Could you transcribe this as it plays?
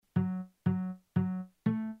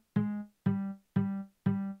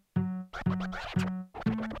It's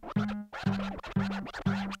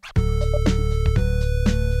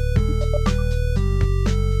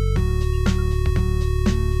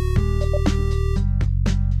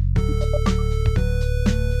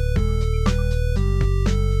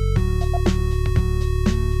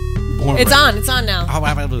on. It's on now.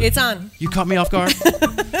 It's on. You caught me off guard.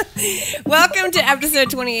 Welcome to episode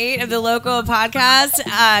 28 of the Local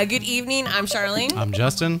Podcast. Good evening. I'm Charlene. I'm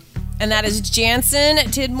Justin. And that is Jansen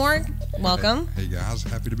Tidmore. Welcome. Hey guys,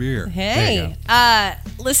 happy to be here. Hey.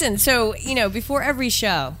 Listen, so, before every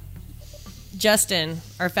show, Justin,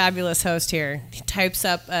 our fabulous host here, he types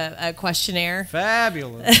up a questionnaire.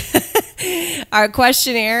 Fabulous. Our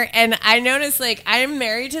questionnaire. And I noticed, I'm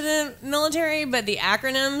married to the military, but the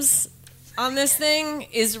acronyms on this thing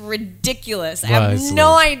is ridiculous. I have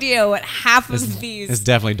no idea what half of these. It's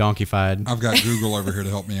definitely donkeyfied. I've got Google over here to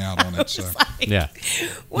help me out on it. So yeah.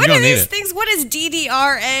 What are these things? What is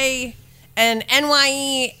DDRA and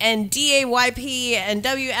NYE and DAYP and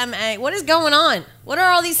WMA? What is going on? What are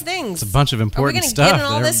all these things? It's a bunch of important stuff. Get in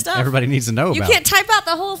all this stuff? Everybody needs to know about. You can't type out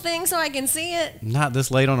the whole thing so I can see it? Not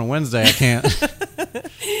this late on a Wednesday, I can't.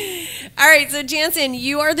 All right, so Jansen,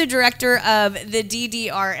 you are the director of the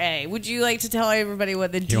DDRA. Would you like to tell everybody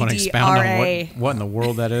what the DDRA... You want to expound on what in the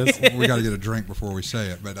world that is? We got to get a drink before we say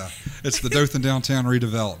it, but it's the Dothan Downtown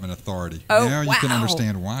Redevelopment Authority. Oh, now you can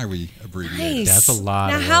understand why we abbreviate it. That's a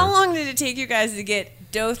lot Now, of how words. long did it take you guys to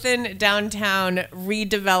get Dothan Downtown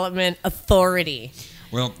Redevelopment Authority?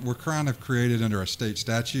 Well, we're kind of created under a state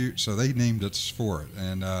statute, so they named us for it.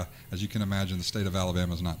 And as you can imagine, the state of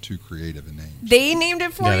Alabama is not too creative in names. They named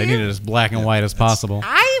it for you? Yeah, they need it as black and white as possible.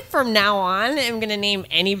 I, from now on, am going to name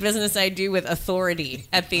any business I do with authority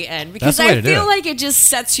at the end. Because That's the way I to do feel it. like it just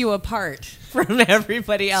sets you apart from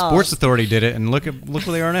everybody else. Sports Authority did it, and look where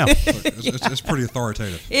they are now. It's pretty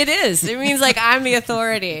authoritative. It is. It means I'm the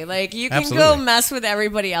authority. You can Absolutely. go mess with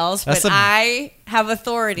everybody else, but I have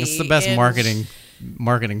authority. It's the best marketing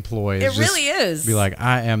ploy. It really is. Be like,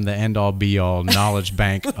 I am the end-all, be-all knowledge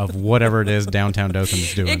bank of whatever it is downtown Dothan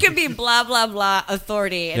is doing. It could be blah, blah, blah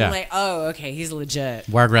authority. And Yeah. oh, okay, he's legit.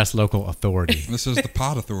 Wiregrass Local Authority. This is the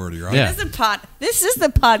pod authority, right? Yeah. This is the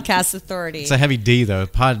podcast authority. It's a heavy D, though.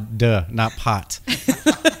 Not pot.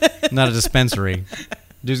 Not a dispensary.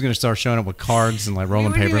 Dude's going to start showing up with cards and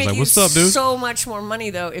rolling papers. What's up, dude? So much more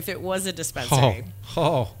money, though, if it was a dispensary.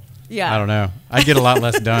 Oh. Yeah. I don't know. I get a lot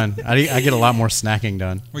less done. I get a lot more snacking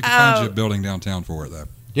done. We can find you a building downtown for it, though.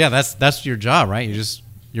 Yeah, that's your job, right?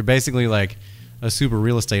 You're basically like a super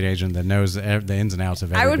real estate agent that knows the ins and outs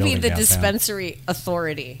of every building I would be the downtown. dispensary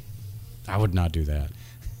authority. I would not do that.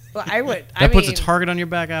 Well, I would. That puts a target on your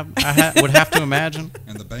back. I would have to imagine.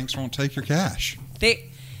 And the banks won't take your cash.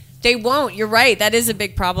 They won't. You're right. That is a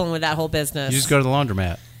big problem with that whole business. You just go to the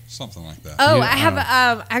laundromat. Something like that. Oh, I have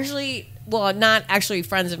not actually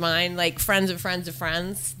friends of mine, friends of friends of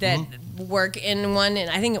friends that work in one, and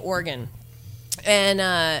I think in Oregon.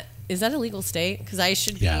 And is that a legal state? Because I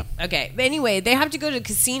should be. Yeah. Okay. But anyway, they have to go to a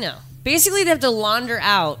casino. Basically, they have to launder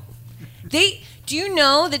out. Do you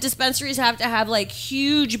know that dispensaries have to have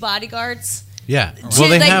huge bodyguards? Yeah. Well,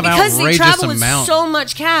 they have because outrageous they travel with amount. so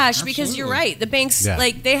much cash. Absolutely. Because you're right, the banks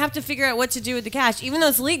they have to figure out what to do with the cash, even though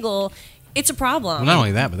it's legal. It's a problem. Well, not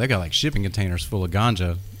only that, but they got shipping containers full of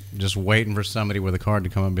ganja, just waiting for somebody with a card to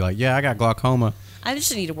come and be like, "Yeah, I got glaucoma." I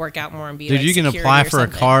just need to work out more and be. Dude, you can apply for a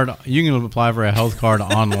card. You can apply for a health card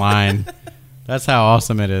online. That's how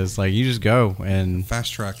awesome it is. You just go and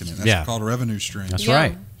fast tracking it. That's called a revenue stream. That's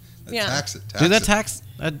right. Tax it. Dude, that tax.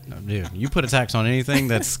 Dude, you put a tax on anything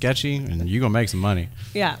that's sketchy, and you're gonna make some money.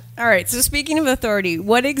 Yeah. All right. So speaking of authority,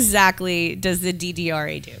 what exactly does the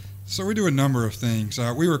DDRA do? So we do a number of things.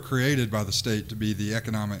 We were created by the state to be the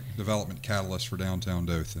economic development catalyst for downtown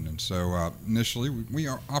Dothan. And so initially, we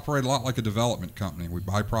operate a lot like a development company. We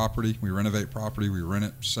buy property, we renovate property, we rent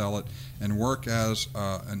it, sell it, and work as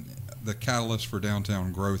the catalyst for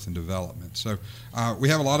downtown growth and development. So we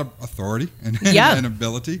have a lot of authority and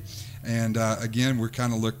ability. And again, we're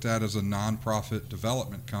kind of looked at as a nonprofit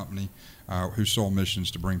development company whose sole mission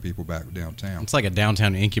is to bring people back downtown. It's like a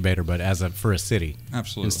downtown incubator, but for a city.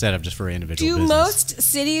 Absolutely. Instead of just for an individual business. Do most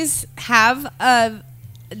cities have a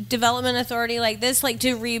development authority like this,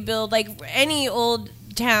 to rebuild, any old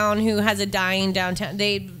town who has a dying downtown,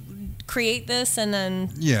 they create this and then...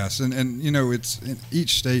 Yes, and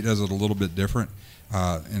each state does it a little bit different.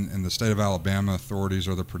 In the state of Alabama, authorities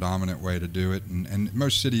are the predominant way to do it, and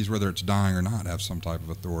most cities, whether it's dying or not, have some type of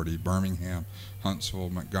authority. Birmingham, Huntsville,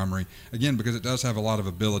 Montgomery, again, because it does have a lot of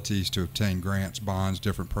abilities to obtain grants, bonds,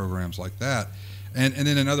 different programs like that. And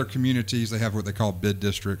then in other communities, they have what they call bid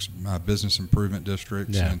districts, business improvement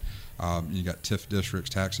districts, and you got TIF districts,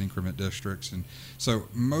 tax increment districts. And so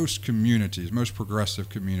most communities, most progressive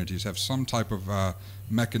communities, have some type of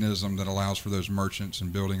mechanism that allows for those merchants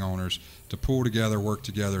and building owners to pull together, work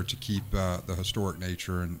together to keep the historic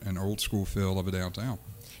nature and old school feel of a downtown.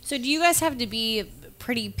 So do you guys have to be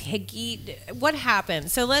pretty picky? What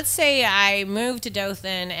happens? So let's say I move to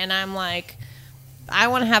Dothan and I'm like, I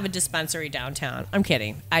want to have a dispensary downtown. I'm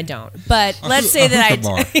kidding. I don't. But let's say that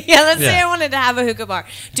say I wanted to have a hookah bar.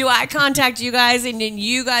 Do I contact you guys and then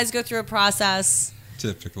you guys go through a process?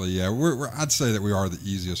 Typically, yeah. I'd say that we are the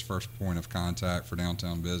easiest first point of contact for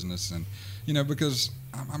downtown business. And, because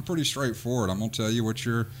I'm pretty straightforward. I'm going to tell you what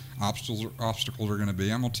your obstacles are going to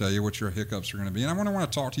be. I'm going to tell you what your hiccups are going to be. And I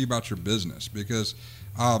want to talk to you about your business because,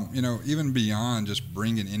 even beyond just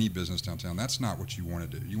bringing any business downtown, that's not what you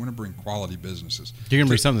want to do. You want to bring quality businesses. You're going to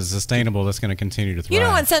bring something that's sustainable that's going to continue to thrive.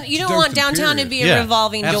 You don't want downtown to be a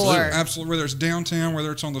revolving door. Absolutely. Whether it's downtown,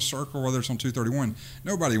 whether it's on the Circle, whether it's on 231,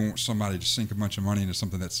 nobody wants somebody to sink a bunch of money into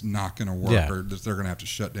something that's not going to work or that they're going to have to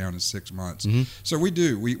shut down in 6 months. Mm-hmm. So we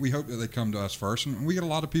do. We hope that they come to us first, and we get a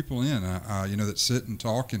lot of people in, that sit and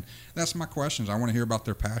talk, and that's my questions. I want to hear about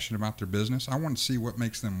their passion about their business. I want to see what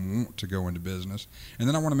makes them want to go into business, and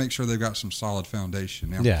then I want to make sure they've got some solid foundation.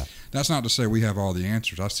 Now, that's not to say we have all the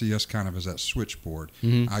answers. I see us kind of as that switchboard.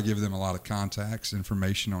 Mm-hmm. I give them a lot of contacts,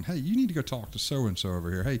 information on, hey, you need to go talk to so-and-so over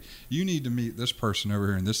here. Hey, you need to meet this person over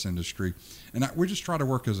here in this industry. And we just try to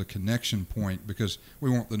work as a connection point because we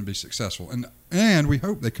want them to be successful. And we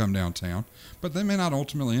hope they come downtown, but they may not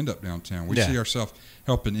ultimately end up downtown. We see ourselves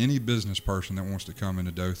helping any business person that wants to come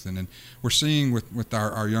into Dothan. And we're seeing with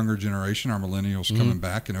our younger generation, our millennials coming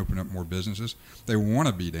back and opening up more businesses, they want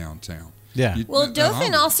to be downtown. Yeah.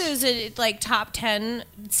 Dothan also is top 10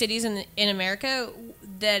 cities in America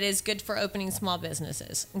that is good for opening small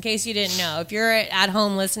businesses. In case you didn't know, if you're at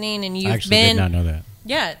home listening and you've did not know that.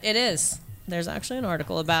 Yeah, it is. There's actually an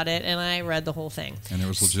article about it, and I read the whole thing. And it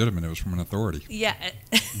was legitimate. It was from an authority. Yeah.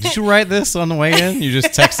 Did you write this on the way in? You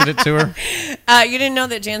just texted it to her? You didn't know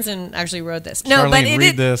that Jansen actually wrote this. No, Charlene, but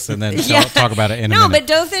read this and then talk about it in a minute. No, but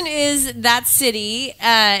Dothan is that city,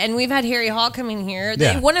 and we've had Harry Hall come in here.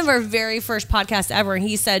 One of our very first podcasts ever,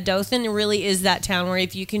 he said Dothan really is that town where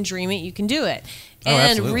if you can dream it, you can do it.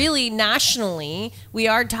 And really, nationally, we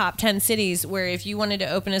are top 10 cities where if you wanted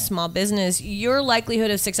to open a small business, your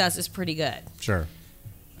likelihood of success is pretty good. Sure.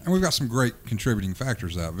 And we've got some great contributing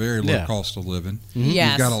factors out. Very low cost of living. Mm-hmm.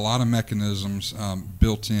 Yes. We've got a lot of mechanisms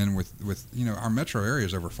built in with our metro area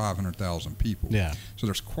is over 500,000 people. Yeah. So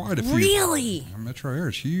there's quite a few. Really? Our metro area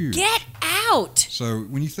is huge. Get out. So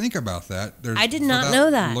when you think about that, I did not know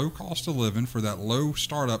that. Low cost of living for that low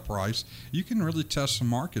startup price, you can really test some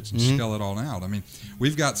markets and scale it all out. I mean,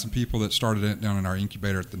 we've got some people that started it down in our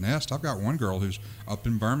incubator at the Nest. I've got one girl who's up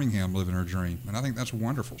in Birmingham living her dream, and I think that's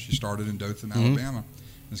wonderful. She started in Dothan, Alabama.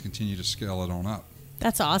 Let's continue to scale it on up.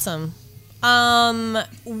 That's awesome.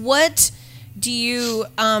 What do you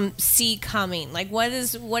see coming? Like, what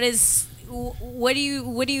do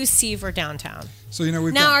you see for downtown? So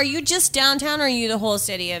are you just downtown, or are you the whole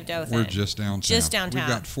city of Dothan? We're just downtown. Just downtown.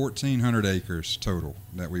 We've got 1,400 acres total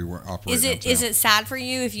that we operate. Is it sad for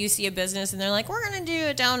you if you see a business and they're like, we're going to do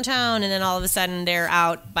it downtown, and then all of a sudden they're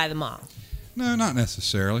out by the mall? No, not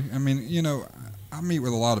necessarily. I mean, I meet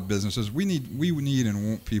with a lot of businesses. We need and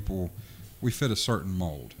want people. We fit a certain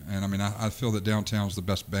mold, and I mean, I feel that downtown's the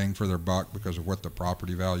best bang for their buck because of what the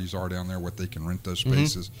property values are down there, what they can rent those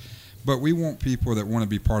spaces. But we want people that want to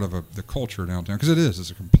be part of the culture downtown because it's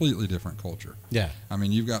a completely different culture. Yeah, I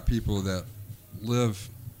mean, you've got people that live,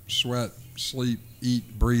 sweat, sleep,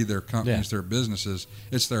 eat, breathe their companies, their businesses.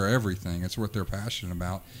 It's their everything. It's what they're passionate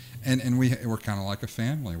about. And we're kind of like a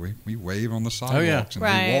family. We wave on the sidewalks and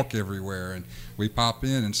we walk everywhere and we pop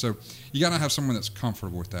in. And so you got to have someone that's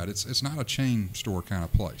comfortable with that. It's not a chain store kind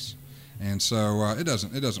of place. And so it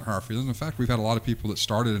doesn't hurt our feelings. In fact, we've had a lot of people that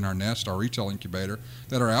started in our Nest, our retail incubator,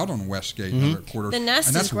 that are out on Westgate and other quarters. The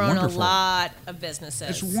Nest has grown a lot of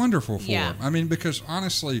businesses. It's wonderful for them. I mean, because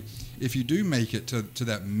honestly, if you do make it to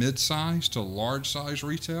that mid-size to large-size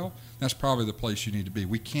retail, that's probably the place you need to be.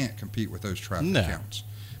 We can't compete with those traffic counts.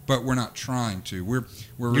 But we're not trying to. You're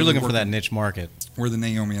looking for that niche market. we're the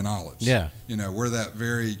Naomi and Olives. Yeah. We're that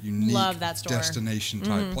very unique Love that store. destination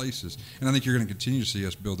type places. And I think you're going to continue to see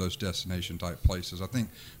us build those destination type places. I think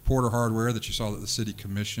Porter Hardware that you saw that the City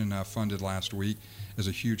Commission funded last week is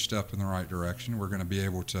a huge step in the right direction. We're going to be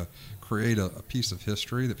able to create a piece of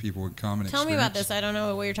history that people would come and Tell experience. me about this. I don't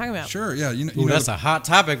know what you're talking about. Sure, yeah. That's a hot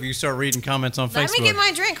topic if you start reading comments on Facebook. Let me get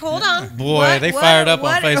my drink. Hold on. Boy, they fired up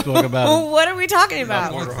on Facebook about it. What are we talking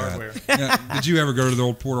about? Porter Hardware. Did you ever go to the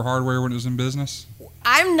old Porter Hardware when it was in business?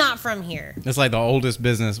 I'm not from here. It's like the oldest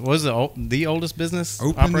business. What was the oldest business?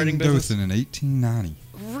 Opened operating in business? Dothan in 1890.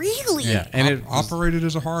 Really? Yeah, and it operated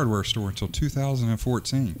as a hardware store until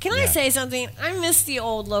 2014. Can I say something? I miss the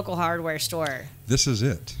old local hardware store. This is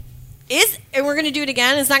it. And we're going to do it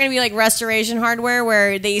again? It's not going to be like Restoration Hardware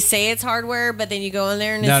where they say it's hardware, but then you go in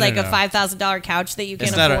there and it's a $5,000 couch that you can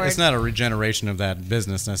afford. It's not a regeneration of that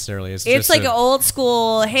business necessarily. It's just like an old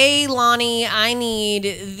school, hey, Lonnie, I need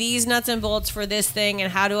these nuts and bolts for this thing,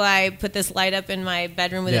 and how do I put this light up in my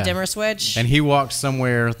bedroom with a dimmer switch? And he walks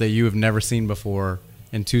somewhere that you have never seen before,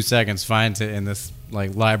 in 2 seconds finds it in this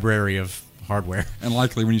like library of hardware. And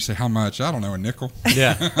likely when you say how much, I don't know, a nickel.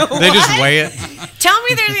 Yeah. They just weigh it. Tell me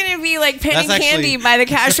there's going to be like penny candy by the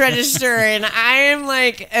cash register, and I am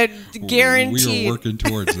like a guaranteed. We are working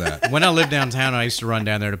towards that. When I lived downtown, I used to run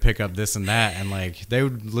down there to pick up this and that, and like they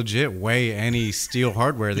would legit weigh any steel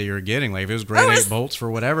hardware that you were getting. Like if it was grade 8 bolts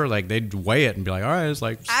for whatever, like they'd weigh it and be like, all right, it's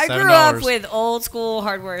like $7. I grew up with old school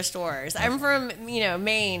hardware stores. I'm from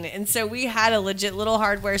Maine, and so we had a legit little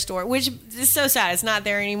hardware store, which is so sad. It's not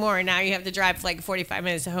there anymore. Now you have to drive for like 45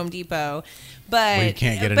 minutes to Home Depot. But you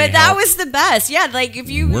can't get that help. Was the best. Yeah, like if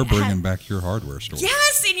you we're bringing back your hardware store.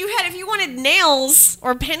 Yes, and if you wanted nails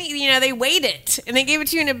or penny, they weighed it and they gave it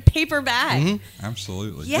to you in a paper bag. Mm-hmm.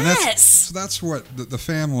 Absolutely. Yes. That's what the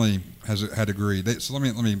family had agreed. So let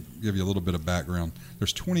me give you a little bit of background.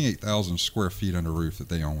 There's 28,000 square feet under roof that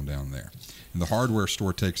they own down there. And the hardware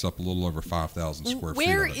store takes up a little over 5,000 square feet.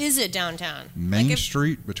 Where is it downtown? Main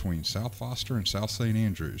Street between South Foster and South St.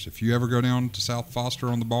 Andrews. If you ever go down to South Foster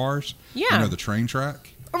on the bars, you know the train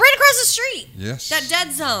track? Right across the street. Yes. That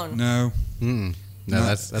dead zone. No. No,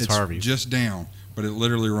 that's Harvey's. Just down, but it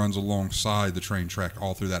literally runs alongside the train track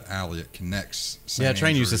all through that alley. It connects St.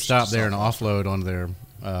 Train used to stop there and offload on their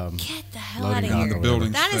get the hell out of here. The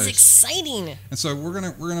building that space. Is exciting. And so we're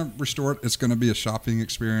gonna restore it. It's gonna be a shopping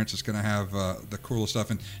experience. It's gonna have the coolest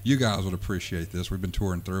stuff, and you guys would appreciate this. We've been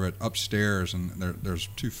touring through it upstairs, and there's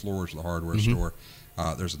 2 floors of the hardware store.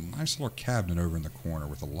 There's a nice little cabinet over in the corner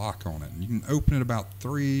with a lock on it, and you can open it about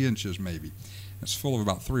 3 inches maybe. It's full of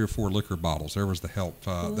about 3 or 4 liquor bottles. There was the Helps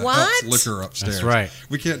liquor upstairs. That's right.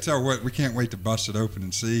 We can't tell what. We can't wait to bust it open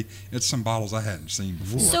and see. It's some bottles I hadn't seen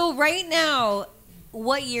before. So right now,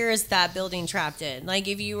 what year is that building trapped in? Like,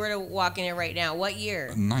 if you were to walk in it right now, what year?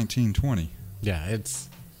 1920. Yeah, it's.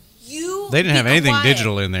 They didn't have anything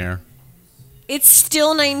digital in there. It's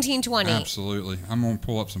still 1920. Absolutely. I'm going to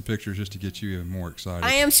pull up some pictures just to get you even more excited.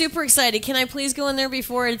 I am super excited. Can I please go in there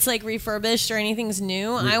before it's like refurbished or anything's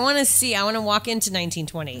new? I want to see. I want to walk into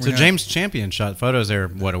 1920. So James Champion shot photos there,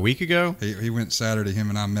 a week ago? He went Saturday. Him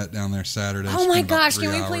and I met down there Saturday. Oh my gosh.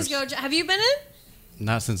 Can we please go? Have you been in?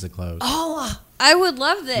 Not since it closed. Oh, I would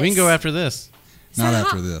love this. We can go after this. Not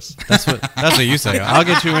after this. That's what you say. I'll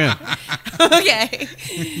get you in. Okay.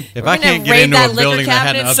 If I can't get into a building that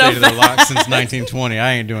hadn't updated the lock since 1920,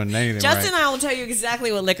 I ain't doing anything Justin right. and I will tell you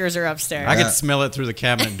exactly what liquors are upstairs. I can smell it through the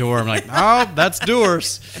cabinet door. I'm like, oh, that's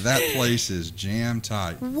Doers. That place is jam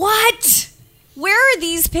tight. What? Where are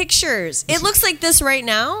these pictures? It looks like this right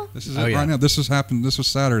now. This is right now. This was happened. This was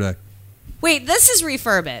Saturday. Wait, this is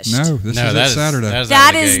refurbished. No, this is Saturday.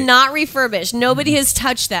 That is not refurbished. Nobody has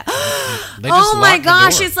touched that. Oh my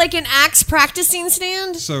gosh, it's like an axe practicing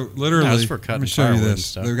stand? So literally, let me show you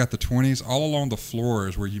this. They've got the 20s. All along the floor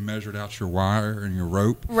is where you measured out your wire and your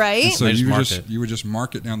rope. Right. And so you would just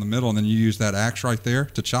mark it down the middle, and then you use that axe right there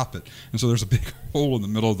to chop it. And so there's a big hole in the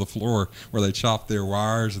middle of the floor where they chop their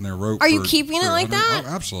wires and their rope. Are you keeping it like that? Oh,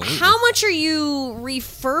 absolutely. How much are you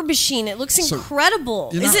refurbishing? It looks incredible.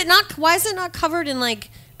 Is it not? Why is it not covered in like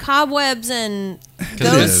cobwebs and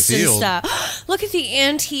ghosts and stuff? Look at the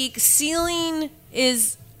antique ceiling.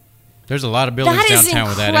 There's a lot of buildings downtown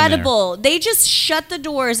with that in there. That is incredible. They just shut the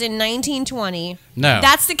doors in 1920. No.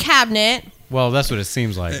 That's the cabinet. Well, that's what it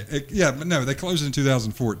seems like. But no, they closed it in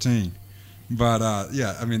 2014. But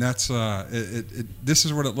yeah, I mean that's this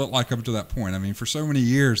is what it looked like up to that point. I mean, for so many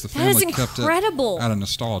years, the family kept it out of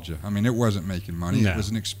nostalgia. I mean, it wasn't making money; it was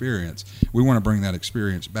an experience. We want to bring that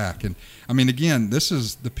experience back, and I mean, again, this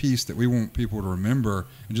is the piece that we want people to remember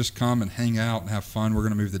and just come and hang out and have fun. We're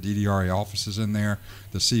going to move the DDRA offices in there.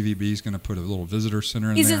 The CVB is going to put a little visitor center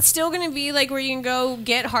in there. Is it still going to be like where you can go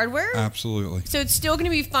get hardware? Absolutely. So it's still going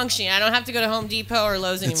to be functioning. I don't have to go to Home Depot or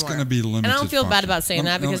Lowe's anymore. It's going to be limited. And I don't feel bad about saying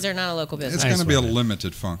that because they're not a local business. It's going to be a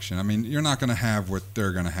limited function. I mean, you're not going to have what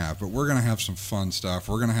they're going to have, but we're going to have some fun stuff.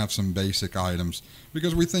 We're going to have some basic items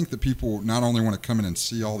because we think that people not only want to come in and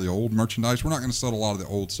see all the old merchandise, we're not going to sell a lot of the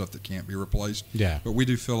old stuff that can't be replaced. Yeah. But we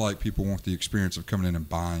do feel like people want the experience of coming in and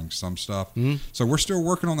buying some stuff. Mm-hmm. So we're still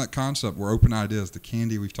working on that concept. We're open ideas. The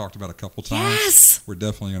candy we've talked about a couple times. Yes. We're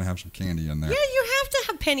definitely going to have some candy in there. Yeah, you have to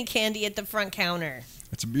have penny candy at the front counter.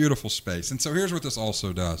 It's a beautiful space. And so here's what this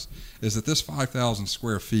also does, is that this 5,000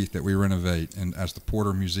 square feet that we renovate and as the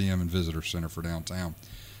Porter Museum and Visitor Center for downtown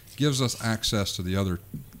gives us access to the other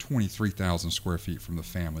 23,000 square feet from the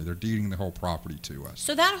family. They're deeding the whole property to us.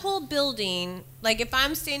 So that whole building, like if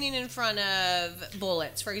I'm standing in front of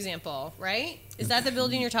Bullets, for example, right? Is that the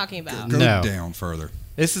building you're talking about? Go down further.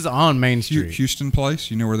 This is on Main Street. Houston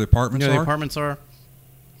Place. You know where the apartments are? You know where the apartments are?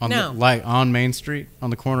 Like on Main Street, on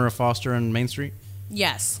the corner of Foster and Main Street?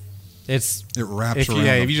 Yes. It wraps around.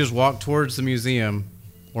 If you just walk towards the museum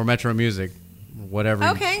or Metro Music, whatever.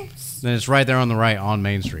 Okay. Then it's right there on the right on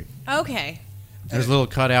Main Street. Okay. There's a little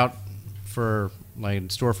cutout for like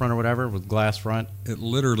storefront or whatever with glass front. It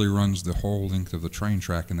literally runs the whole length of the train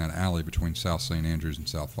track in that alley between South St. Andrews and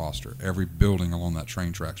South Foster. Every building along that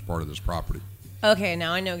train track is part of this property. Okay,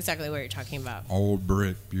 now I know exactly what you're talking about. Old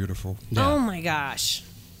brick, beautiful. Yeah. Oh my gosh.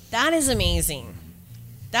 That is amazing.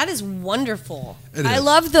 That is wonderful. I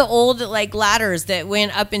love the old like ladders that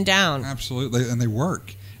went up and down. Absolutely, and they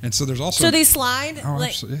work. And so there's also they slide. Oh,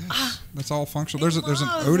 absolutely. Yes. That's all functional. There's an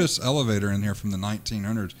Otis elevator in here from the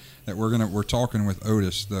 1900s that we're talking with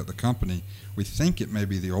Otis, the company. We think it may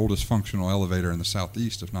be the oldest functional elevator in the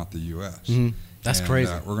Southeast, if not the U.S. Mm-hmm. That's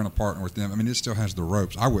crazy. We're going to partner with them. I mean, it still has the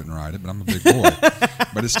ropes. I wouldn't ride it, but I'm a big boy.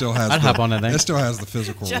 But it still has. I'd hop on that thing. It still has the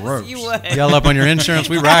physical ropes. You would. Yell up on your insurance.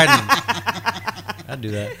 We riding. I'd do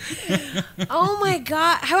that. Oh my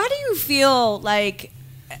God! How do you feel like?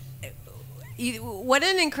 What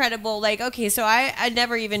an incredible, like, okay, so I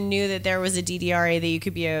never even knew that there was a DDRA that you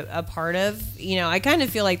could be a part of. You know, I kind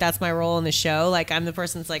of feel like that's my role in the show. Like, I'm the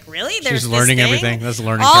person that's like, really? There's She's learning this thing? everything. That's a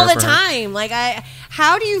learning all curve the for her. time. Like,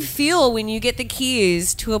 how do you feel when you get the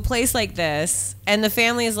keys to a place like this and the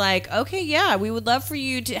family is like, okay, yeah, we would love for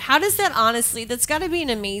you to, how does that honestly, that's got to be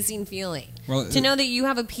an amazing feeling to know that you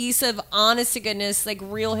have a piece of honest to goodness, like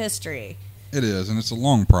real history. It is, and it's a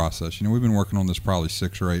long process. You know, we've been working on this probably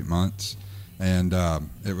 6 or 8 months. And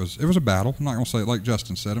it was a battle. I'm not going to say it like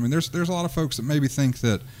Justin said. I mean, there's a lot of folks that maybe think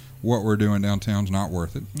that what we're doing downtown's not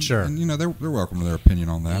worth it. Sure. And you know, they're welcome to their opinion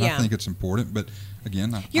on that. Yeah. I think it's important, but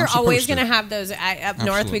again, you're always going to have those up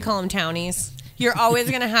north. We call them townies. You're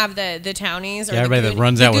always going to have the townies or everybody the that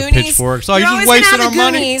runs out with Goonies. pitchforks. Oh, you're just wasting our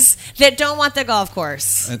money. Goonies that don't want the golf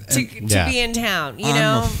course to be in town. You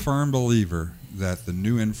know, I'm a firm believer that the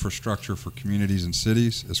new infrastructure for communities and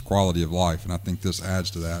cities is quality of life, and I think this adds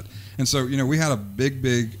to that. And so, you know, we had a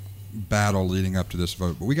big battle leading up to this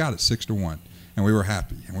vote, but we got it 6-1, and we were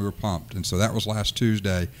happy, and we were pumped. And so that was last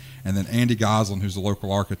Tuesday, and then Andy Goslin, who's the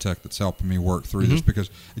local architect that's helping me work through this, because,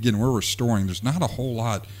 again, we're restoring. There's not a whole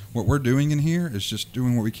lot. What we're doing in here is just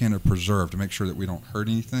doing what we can to preserve, to make sure that we don't hurt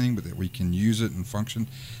anything, but that we can use it and function.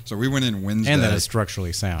 So we went in Wednesday. And that it's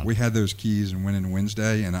structurally sound. We had those keys and went in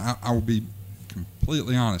Wednesday, and I will be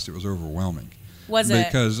completely honest, it was overwhelming. Was it?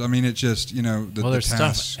 Because, I mean, it just, you know, there's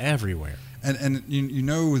tasks, stuff everywhere. And you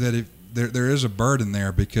know that if there is a burden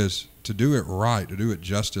there, because to do it right, to do it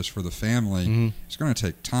justice for the family, it's going to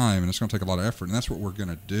take time and it's going to take a lot of effort, and that's what we're going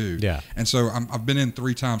to do. Yeah. And so I've been in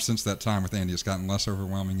 3 times since that time with Andy. It's gotten less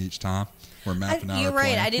overwhelming each time. We're mapping out You're our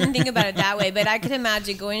right. plan. I didn't think about it that way, but I could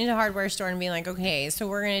imagine going into a hardware store and being like, okay, so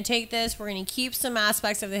we're going to take this, we're going to keep some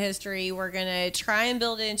aspects of the history, we're going to try and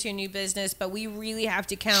build it into a new business, but we really have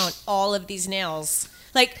to count all of these nails.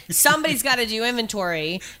 Like, somebody's got to do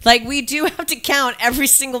inventory. Like, we do have to count every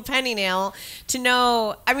single penny nail to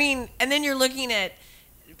know. I mean, and then you're looking at,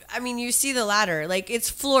 I mean, you see the ladder. Like, it's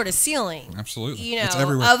floor to ceiling. Absolutely. You know, it's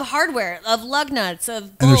everywhere. of hardware, of lug nuts, of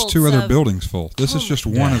bolts. And there's 2 other buildings full. This is just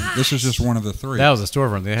one of the 3. That was a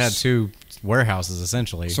storefront. They had 2 warehouses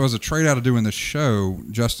essentially. So as a trade out of doing this show,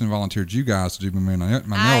 Justin volunteered you guys to do my nail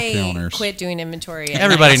counters. I quit doing inventory.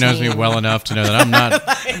 Everybody knows me well enough to know that I'm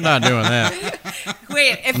not doing that.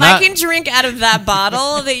 Wait, if I can drink out of that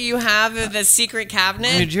bottle that you have in the secret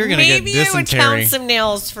cabinet, dude, you're gonna maybe get I would dysentery. count some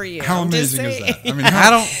nails for you. How I'm just amazing is saying. that? I mean, I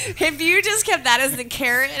don't. If you just kept that as the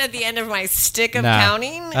carrot at the end of my stick of Nah,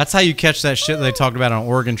 counting, that's how you catch that shit that they talked about on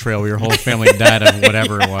Oregon Trail where your whole family died of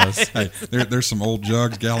whatever it was. Hey, there's some old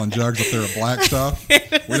jugs, gallon jugs up there of black stuff.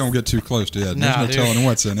 We don't get too close to it. There's No, no dude. telling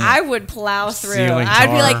what's in it. I would plow through. Ceiling I'd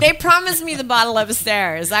be tar. like, they promised me the bottle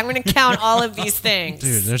upstairs. I'm going to count all of these things.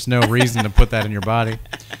 Dude, there's no reason to put that in your body.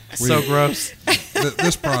 So gross.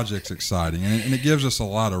 This project's exciting, and it gives us a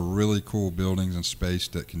lot of really cool buildings and space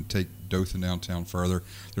that can take Dothan downtown further.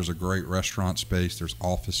 There's a great restaurant space. There's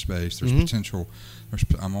office space. There's potential.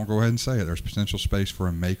 I'm going to go ahead and say it. There's potential space for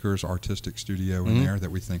a maker's artistic studio in there that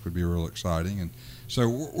we think would be real exciting. And so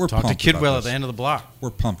we're Talk to pumped Kidwell about at the end of the block. We're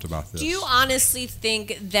pumped about this. Do you honestly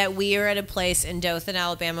think that we are at a place in Dothan,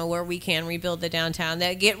 Alabama, where we can rebuild the downtown,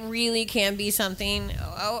 that it really can be something?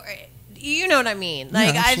 You know what I mean?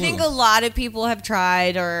 Like, I think a lot of people have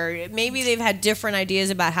tried, or maybe they've had different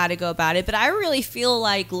ideas about how to go about it. But I really feel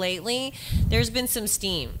like lately there's been some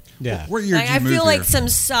steam. Yeah. What year Like, did you I move feel like here? some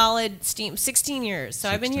solid steam. 16 years. So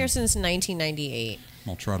I've been 16. here since 1998.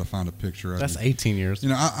 I'll try to find a picture of That's you. 18 years. You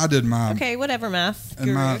know, I did my Okay, whatever, math.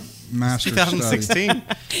 in my master's study. 2016.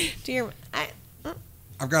 Dear,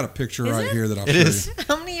 I've got a picture Is right it? here that I'll It show is. you.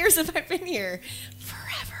 how many years have I been here?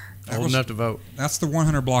 Forever. Old enough to vote. That's the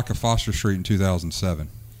 100 block of Foster Street in 2007.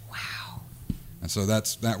 Wow. And so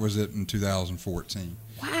that was it in 2014.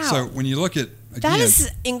 Wow. So when you look at, again, That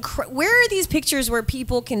is incredible. Where are these pictures where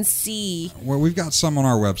people can see? well, we've got some on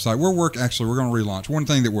our website. We're going to relaunch. One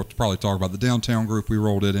thing that we'll probably talk about, the downtown group, we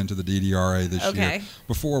rolled it into the DDRA this year.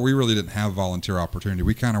 Before, we really didn't have volunteer opportunity.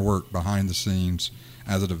 We kind of worked behind the scenes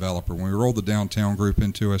as a developer. When we rolled the downtown group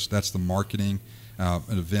into us, that's the marketing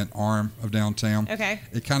an event arm of downtown. Okay.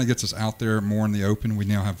 It kind of gets us out there more in the open. We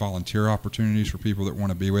now have volunteer opportunities for people that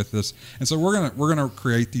want to be with us, and so we're gonna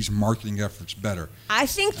create these marketing efforts better. I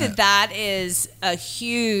think that is a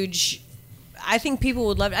huge. I think people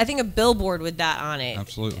would love it. I think a billboard with that on it.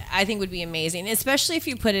 Absolutely. I think would be amazing, especially if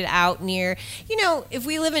you put it out near. If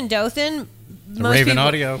we live in Dothan, The Raven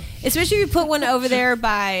Audio. Especially if you put one over there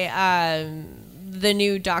by the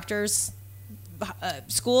new doctor's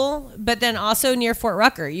school, but then also near Fort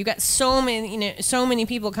Rucker. You got so many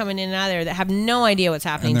people coming in and out of there that have no idea what's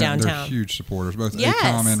happening downtown. They're huge supporters, both Yes.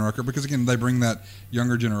 ACOM and Rucker, because again, they bring that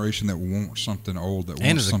younger generation that wants something old, that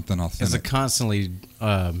wants something authentic. It's a constantly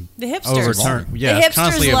the hipsters. overturned, The it's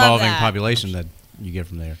constantly hipsters love evolving that. population that you get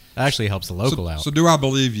from there. It actually helps the local out. So do I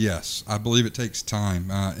believe? Yes. I believe it takes time.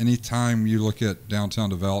 Anytime you look at downtown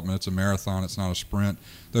development, it's a marathon. It's not a sprint.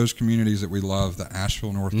 Those communities that we love, the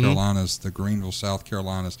Asheville, North Carolinas, the Greenville, South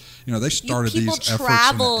Carolinas, they started these efforts in the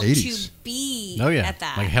travel 80s. to be at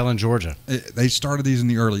that. like Helen, Georgia. They started these in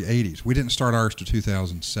the early 80s. We didn't start ours to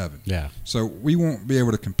 2007. Yeah. So we won't be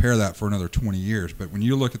able to compare that for another 20 years. But when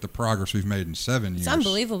you look at the progress we've made in 7 years. It's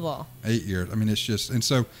unbelievable. 8 years. I mean, it's just, and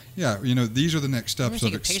so, these are the next steps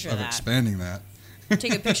of expanding that.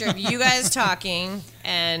 Take a picture of you guys talking,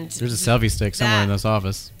 and There's a selfie stick somewhere in this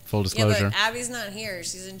office. Full disclosure. Yeah, but Abby's not here.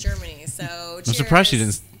 She's in Germany, so I'm surprised she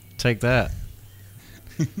didn't take that.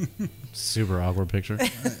 Super awkward picture.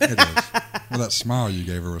 It is. Well, that smile you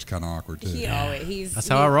gave her was kind of awkward, too. That's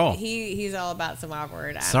how I roll. He's all about some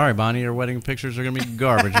awkward. Sorry, Bonnie, your wedding pictures are going to be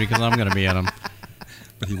garbage because I'm going to be in them.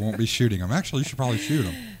 But he won't be shooting them. Actually, you should probably shoot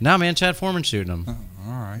them. No, man, Chad Foreman's shooting them.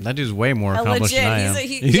 All right. That dude's way more accomplished legit. than I am.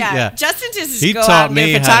 Yeah. Justin just He go taught out and me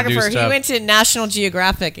be a how to do photographer. He stuff. went to National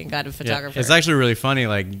Geographic and got a photographer. It's actually really funny.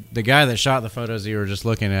 Like, the guy that shot the photos that you were just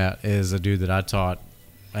looking at is a dude that I taught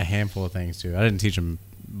a handful of things to. I didn't teach him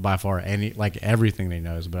by far everything that he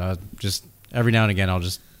knows, but I just every now and again I'll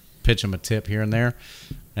just pitch him a tip here and there,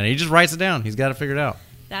 and he just writes it down. He's got it figured out.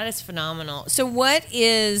 That is phenomenal. So what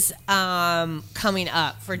is coming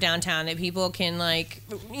up for downtown that people can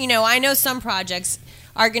I know some projects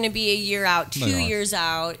are going to be a year out, 2 years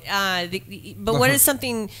out, but what is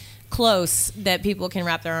something close that people can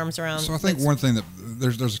wrap their arms around? So I think one thing that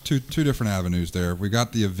there's two different avenues there. We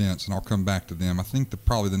got the events, and I'll come back to them. I think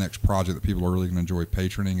probably the next project that people are really going to enjoy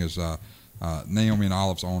patroning is Naomi and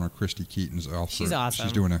Olive's owner, Christy Keaton's. She's awesome.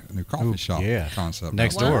 She's doing a new coffee shop concept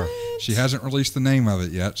next door. She hasn't released the name of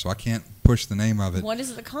it yet, so I can't push the name of it. What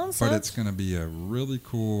is the concept? But it's going to be a really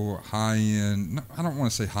cool high-end, I don't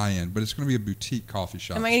want to say high-end, but it's going to be a boutique coffee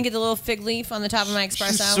shop. Am I going to get the little fig leaf on the top of my espresso?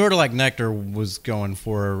 She's sort of like Nectar was going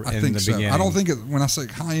for I in think the so. beginning. I don't think when I say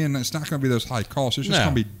high-end, it's not going to be those high costs. It's just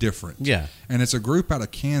going to be different. Yeah. And it's a group out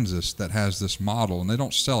of Kansas that has this model, and they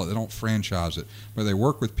don't sell it. They don't franchise it. But they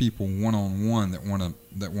work with people one-on-one that want to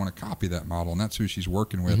that want to copy that model, and that's who she's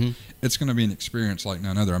working with. It's going to be an experience like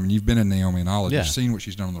none other. I mean, you've been in Naomi and Olive. You've seen what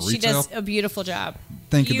she's done on the retail. She does a beautiful job.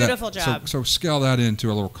 Beautiful job. So scale that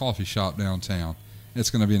into a little coffee shop downtown. It's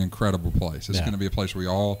going to be an incredible place. It's going to be a place where we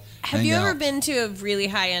all Have you ever been to a really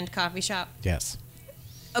high-end coffee shop? Yes.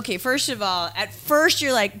 Okay, first of all, at first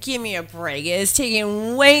you're like, give me a break. It is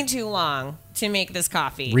taking way too long to make this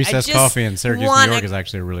coffee. Recess Coffee in Syracuse, New York is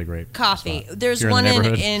actually a really great coffee. spot. There's one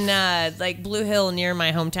in like Blue Hill near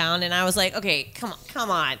my hometown, and I was like, okay, come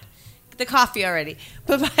on. The coffee already.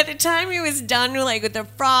 But by the time he was done with the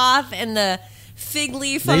froth and the fig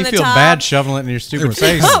leaf on the top. You feel bad shoveling it in your stupid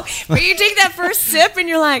face. No, but you take that first sip and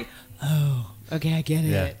you're like, oh, okay, I get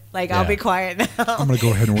it. I'll be quiet now. I'm going to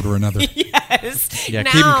go ahead and order another. Yes. Yeah,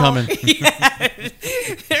 keep them coming. Yes.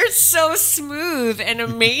 They're so smooth and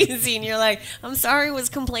amazing. You're like, I'm sorry, I was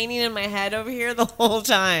complaining in my head over here the whole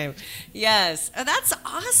time. Yes. Oh, that's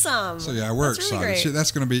awesome. So, we're excited. Really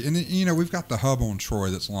that's going to be, and we've got the hub on Troy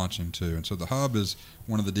that's launching too. And so the hub is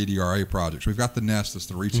one of the DDRA projects. We've got the Nest, that's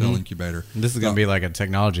the retail incubator. This is going to be like a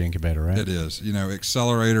technology incubator, right? It is.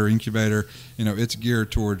 Accelerator, incubator. It's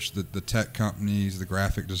geared towards the tech companies, the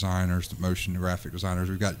graphic designers, the motion graphic designers.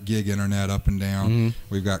 We've got gig internet up and down.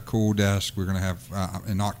 We've got cool desk. We're going to have,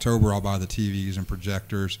 in October, I'll buy the TVs and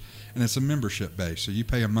projectors. And it's a membership base. So you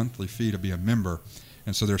pay a monthly fee to be a member.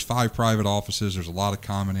 And so there's 5 private offices. There's a lot of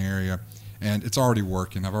common area. And it's already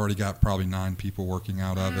working. I've already got probably 9 people working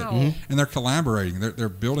out of it. And they're collaborating. They're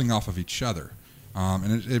building off of each other.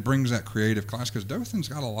 And it brings that creative class, because Dothan's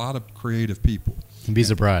got a lot of creative people. You'd be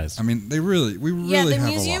surprised. I mean, we really have a lot. Yeah, the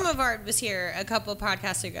Museum of Art was here a couple of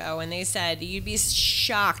podcasts ago, and they said you'd be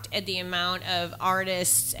shocked at the amount of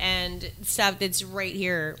artists and stuff that's right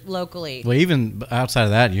here locally. Well, even outside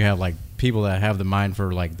of that, you have like people that have the mind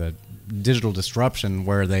for like the digital disruption,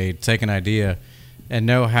 where they take an idea and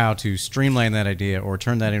know how to streamline that idea or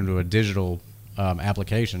turn that into a digital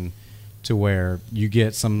application to where you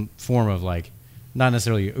get some form of like, not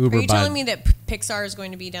necessarily Uber. Are you telling me that Pixar is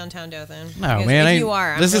going to be downtown Dothan? No, because man. If you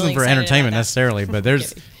are, this really isn't for entertainment necessarily, but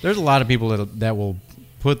there's a lot of people that will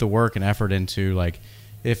put the work and effort into, like,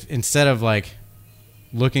 if instead of like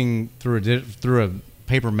looking through a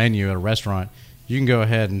paper menu at a restaurant, you can go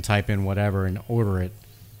ahead and type in whatever and order it.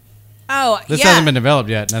 Oh, this hasn't been developed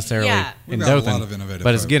yet necessarily in Dothan, a lot of innovative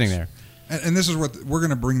but it's getting there. And this is what we're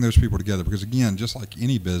going to bring those people together, because again, just like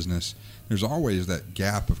any business, there's always that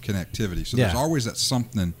gap of connectivity. So there's always that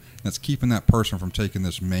something that's keeping that person from taking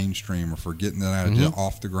this mainstream or for getting that idea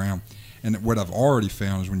off the ground. And what I've already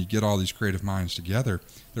found is when you get all these creative minds together,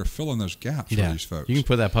 they're filling those gaps for these folks. You can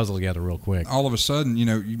put that puzzle together real quick. All of a sudden,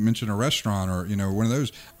 you mentioned a restaurant or, one of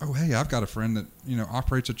those. Oh, hey, I've got a friend that,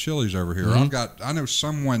 operates a Chili's over here. I know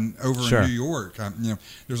someone over in New York.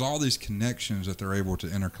 There's all these connections that they're able to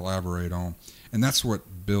intercollaborate on. And that's what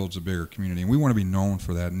builds a bigger community. And we want to be known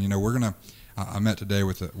for that. And, we're going to, I met today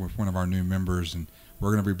with one of our new members, and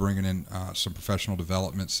we're going to be bringing in some professional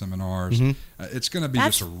development seminars. It's going to be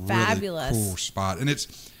just a really cool spot. And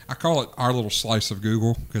I call it our little slice of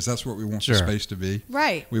Google, because that's what we want the space to be.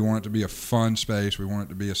 Right. We want it to be a fun space. We want it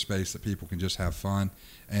to be a space that people can just have fun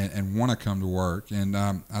and want to come to work. And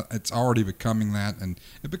it's already becoming that. And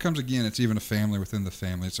it becomes, again, it's even a family within the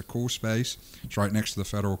family. It's a cool space. It's right next to the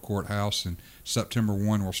federal courthouse. And September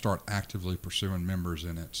 1, we'll start actively pursuing members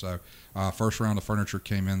in it. So first round of furniture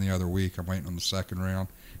came in the other week. I'm waiting on the second round.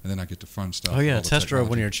 And then I get to fun stuff. Oh, yeah, test drove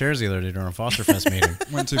one of your chairs the other day during a Foster Fest meeting.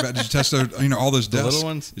 Went too bad. Did you test those, all those desks? The little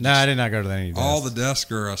ones? No, I did not go to any desks. All the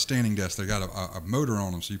desks are standing desks. They got a motor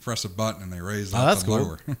on them, so you press a button and they raise up that's and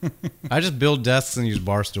cool. lower. I just build desks and use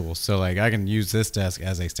bar stools. So, like, I can use this desk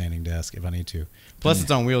as a standing desk if I need to. Plus, it's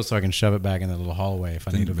on wheels, so I can shove it back in the little hallway if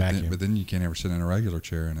I need to vacuum. But then you can't ever sit in a regular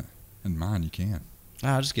chair in it. In mine, you can.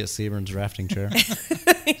 I'll just get Seburn's rafting chair.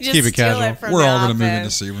 Keep it casual. We're all going to move into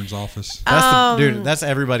Seburn's office. That's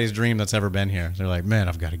everybody's dream that's ever been here. They're like, man,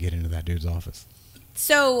 I've got to get into that dude's office.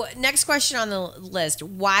 So, next question on the list: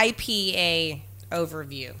 YPA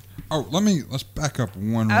overview. Oh, let's back up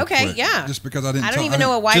one real quick. Yeah. Just because I don't even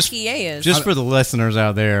know what YPA is. Just for the listeners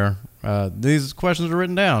out there, these questions are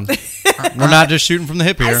written down. We're not just shooting from the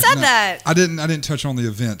hip here. I said that. I didn't touch on the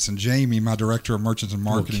events, and Jamie, my director of merchants and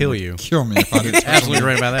marketing, will kill me if I didn't. Absolutely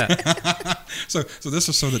right about that. So this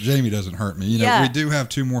is so that Jamie doesn't hurt me. We do have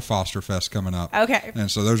 2 more Foster Fest coming up. Okay. And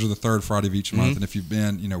so those are the third Friday of each month. And if you've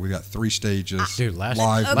been, we got 3 stages. Dude, last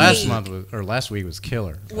week was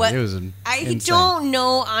killer. What? It was I don't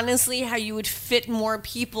know honestly how you would fit more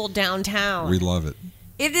people downtown. We love it.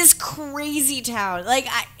 It is crazy town. Like,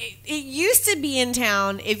 it used to be in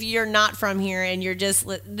town if you're not from here and you're just...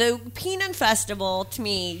 The Peanut Festival, to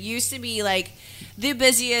me, used to be like the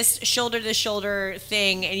busiest shoulder-to-shoulder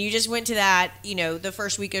thing, and you just went to that, the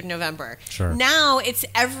first week of November. Sure. Now it's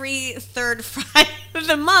every third Friday of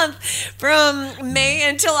the month from May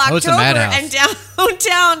until October, it's a madhouse. and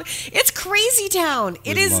downtown, it's crazy town.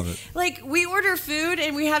 It is love it. like we order food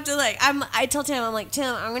and we have to I tell Tim, I'm like,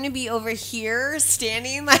 Tim, I'm going to be over here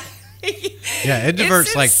standing like. Yeah, it diverts.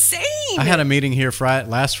 It's like insane. I had a meeting here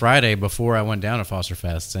last Friday before I went down to Foster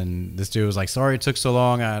Fest, and this dude was like, "Sorry it took so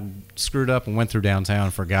long. I screwed up and went through downtown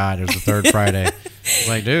and forgot it was the third Friday." I was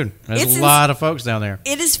like, dude, there's a lot of folks down there.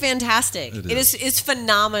 It is fantastic. It is. It's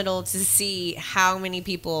phenomenal to see how many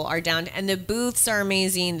people are down, and the booths are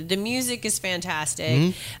amazing. The music is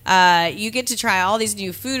fantastic. You get to try all these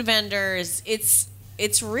new food vendors.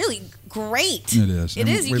 It's really great. It is. It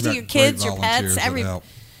is. You We've can got see your kids, great your pets, volunteers that help.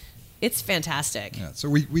 It's fantastic. Yeah, so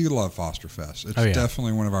we love Foster Fest. It's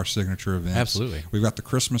definitely one of our signature events. Absolutely. We've got the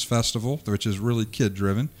Christmas Festival, which is really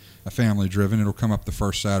kid-driven, family-driven. It'll come up the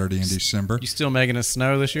first Saturday in December. You still making it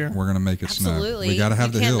snow this year? We're going to make it Absolutely. snow. We got to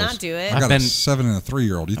have the hills. You cannot do it. I got a 7 and a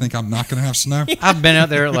 3-year-old. You think I'm not going to have snow? I've been out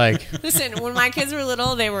there Listen, when my kids were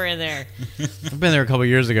little, they were in there. I've been there a couple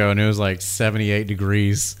years ago, and it was like 78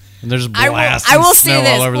 degrees. And there's I blast will and say snow this.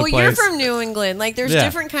 all over the Well, place. you're from New England. Like, there's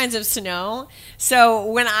different kinds of snow. So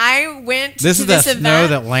when I went This to is this that event, snow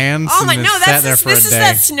that lands oh my, and no, is sat there for a this is day.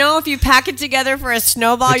 that snow. If you pack it together for a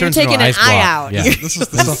snowball, It you're turns into taking an an ice eye block. out. Yeah. This is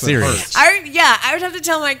the stuff that serious. hurts. I would have to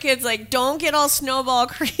tell my kids, like, don't get all snowball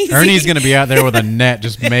crazy. Ernie's going to be out there with a net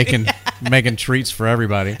just making treats for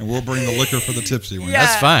everybody. And we'll bring the liquor for the tipsy ones.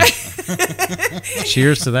 Yeah. That's fine.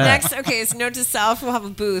 Cheers to that. Next, okay, so note to self, we'll have a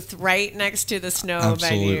booth right next to the snow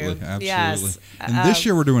venue. Absolutely. Yes. And this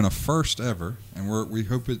year we're doing a first ever, and we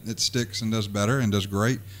hope it sticks and does better and does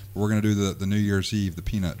great. But we're going to do the New Year's Eve, the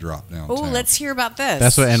peanut drop downtown. Oh, let's hear about this.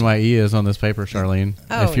 That's what NYE is on this paper, Charlene.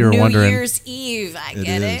 Oh, if you're New wondering. Year's Eve. I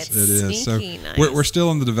get it. It is. So Sneaky nice. we're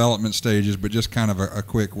still in the development stages, but just kind of a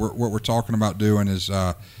quick. What we're talking about doing is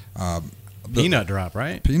Peanut drop,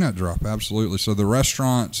 right? Peanut drop, absolutely. So the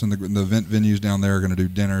restaurants and the event venues down there are going to do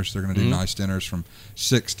dinners. They're going to do nice dinners from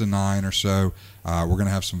 6 to 9 or so. We're going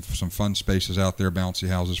to have some fun spaces out there, bouncy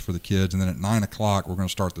houses for the kids, and then at 9 o'clock we're going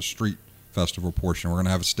to start the street festival portion. We're going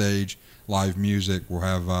to have a stage, live music. We'll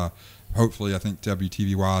have hopefully, I think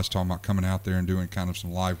WTVY is talking about coming out there and doing kind of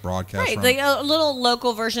some live broadcast. Right, like a little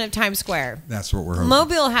local version of Times Square. That's what we're hoping.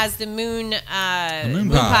 Mobile has the moon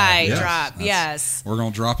pie yes. drop. Yes. We're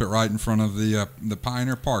going to drop it right in front of the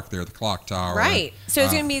Pioneer Park there, the clock tower. Right. So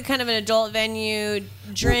it's going to be kind of an adult venue,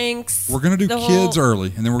 drinks. We're going to do kids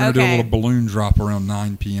early, and then we're going to do a little balloon drop around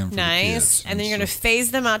 9 p.m. for the kids. And then you're going to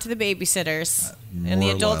phase them out to the babysitters. And the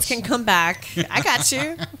adults can come back. I got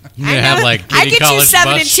you. I have like I Kitty get you College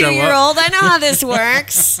 7 bus and show 2-year-old. I know how this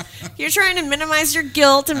works. You're trying to minimize your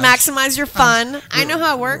guilt and maximize your fun. I know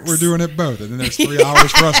how it works. We're doing it both, and then there's 3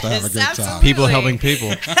 hours for us to have a good time. Absolutely. People helping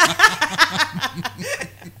people.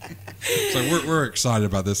 So we're excited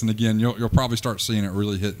about this, and again, you'll probably start seeing it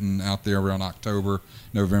really hitting out there around October,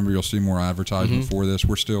 November. You'll see more advertising for this.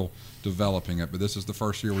 We're still developing it, but this is the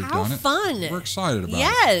first year we've done it. Fun! We're excited about it.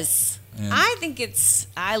 Yes. And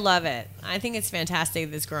I love it. I think it's fantastic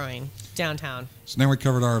that it's growing downtown. So now we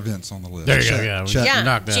covered our events on the list. There you go. Check, Yeah, check. Yeah,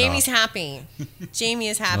 knock that Jamie's off. happy. Jamie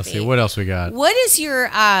is happy. Let's see. What else we got? What is your,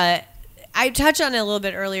 I touched on it a little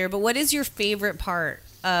bit earlier, but what is your favorite part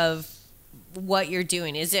of what you're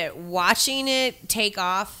doing? Is it watching it take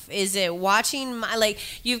off? Is it watching,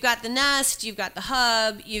 you've got the Nest, you've got the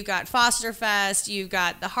Hub, you've got Foster Fest, you've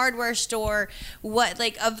got the hardware store. What,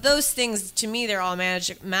 of those things, to me, they're all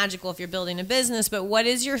magical if you're building a business, but what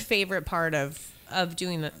is your favorite part of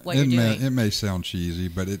doing what you're doing? It may sound cheesy,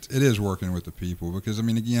 but it is working with the people because, I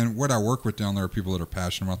mean, again, what I work with down there are people that are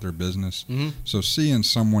passionate about their business. Mm-hmm. So seeing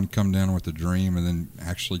someone come down with a dream and then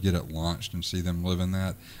actually get it launched and see them living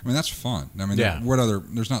that, I mean, that's fun. I mean,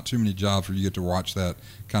 there's not too many jobs where you get to watch that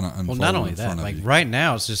kind of unfold. Well, not only in front that, of you. right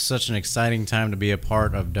now it's just such an exciting time to be a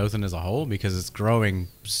part of Dothan as a whole because it's growing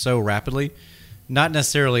so rapidly. Not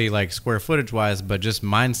necessarily like square footage wise, but just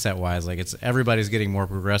mindset wise. Like everybody's getting more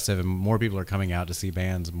progressive, and more people are coming out to see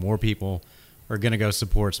bands. More people are going to go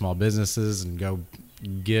support small businesses and go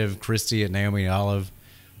give Christy and Naomi and Olive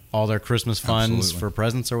all their Christmas funds for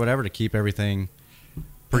presents or whatever to keep everything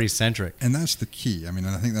pretty centric. And that's the key. I mean,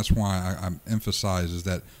 and I think that's why I emphasize is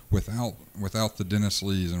that without the Dennis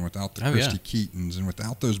Lees and without the Christy Keatons and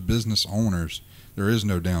without those business owners, there is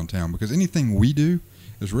no downtown because anything we do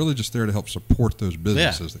is really just there to help support those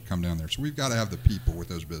businesses that come down there. So we've got to have the people with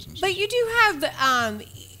those businesses. But you do have,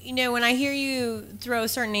 when I hear you throw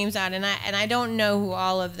certain names out, and I don't know who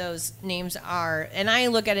all of those names are, and I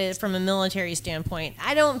look at it from a military standpoint,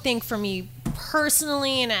 I don't think for me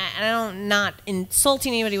personally, and I'm not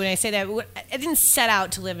insulting anybody when I say that, I didn't set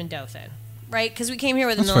out to live in Dothan, right? Because we came here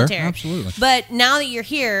with the military. Fair. Absolutely. But now that you're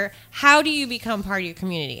here, how do you become part of your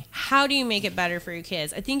community? How do you make it better for your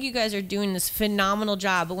kids? I think you guys are doing this phenomenal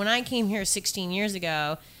job. But when I came here 16 years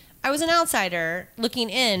ago, I was an outsider looking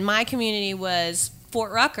in. My community was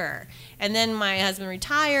Fort Rucker. And then my husband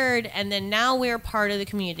retired, and then now we're part of the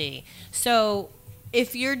community. So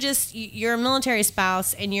if you're a military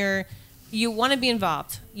spouse and you want to be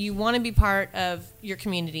involved, you want to be part of your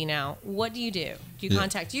community now, what do? Do you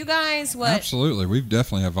contact you guys? What? Absolutely. We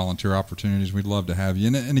definitely have volunteer opportunities. We'd love to have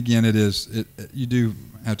you. And again, you do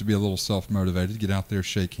have to be a little self-motivated, get out there,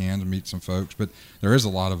 shake hands, and meet some folks. But there is a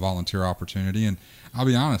lot of volunteer opportunity. And I'll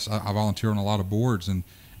be honest, I volunteer on a lot of boards, and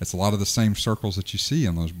it's a lot of the same circles that you see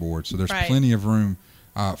on those boards. So there's plenty of room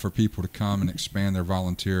for people to come and expand their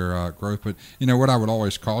volunteer growth. But, what I would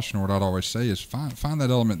always caution, or what I'd always say is find that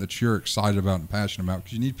element that you're excited about and passionate about,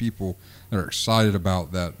 because you need people that are excited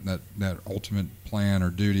about that ultimate plan or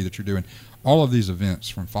duty that you're doing. All of these events,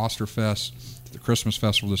 from Foster Fest to the Christmas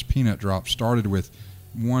Festival, this peanut drop, started with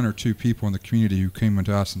one or two people in the community who came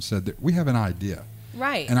to us and said that we have an idea.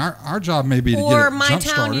 Right. And our job may be to get it Or my town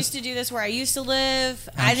jump-started. used to do this where I used to live.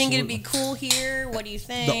 Absolutely. I think it'd be cool here. What do you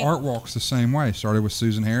think? The art walk's the same way. Started with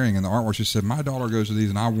Susan Herring, and the art walk, she said, my daughter goes to these,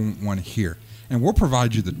 and I want one here. And we'll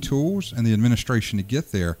provide you the tools and the administration to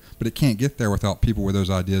get there, but it can't get there without people with those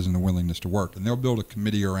ideas and the willingness to work. And they'll build a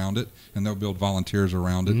committee around it, and they'll build volunteers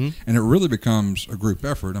around it, and it really becomes a group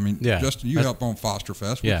effort. I mean, Justin, you help on Foster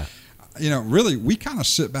Fest. Yeah. Really, we kind of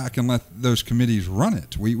sit back and let those committees run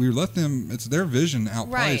it. We let them, it's their vision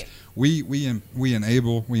outplays. Right. We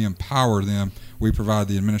enable, we empower them. We provide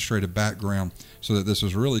the administrative background so that this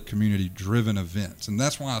is really community-driven events. And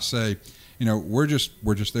that's why I say, we're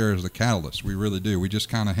just there as the catalyst. We really do. We just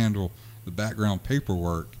kind of handle the background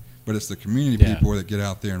paperwork, but it's the community people that get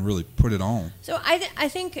out there and really put it on. So I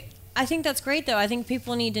think that's great, though. I think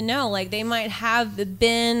people need to know, they might have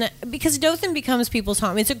been, because Dothan becomes people's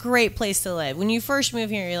home. It's a great place to live. When you first move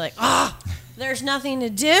here, you're like, there's nothing to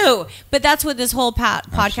do. But that's what this whole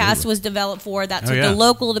podcast was developed for. That's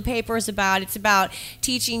what the paper is about. It's about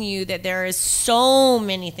teaching you that there is so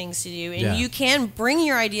many things to do, and you can bring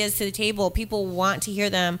your ideas to the table. People want to hear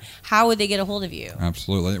them. How would they get a hold of you?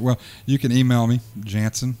 Absolutely. Well, you can email me,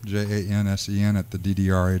 Jansen, Jansen, at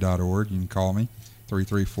theddra.org. You can call me.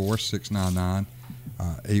 334-699-8118.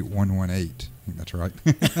 I think that's right.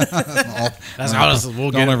 That's honest.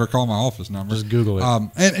 Don't ever call my office number. Just Google it.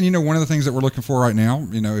 And one of the things that we're looking for right now,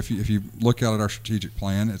 if you look out at our strategic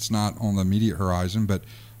plan, it's not on the immediate horizon, but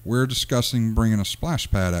we're discussing bringing a splash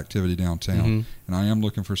pad activity downtown, and I am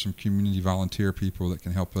looking for some community volunteer people that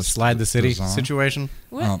can help us slide the city design. situation.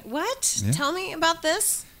 What? Yeah. Tell me about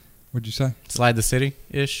this. What'd you say? Slide the city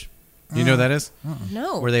ish. Do you know what that is?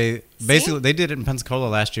 No. Where they basically they did it in Pensacola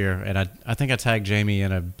last year, and I think I tagged Jamie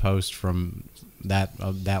in a post from that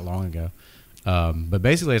long ago. But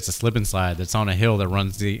basically, it's a slip and slide that's on a hill that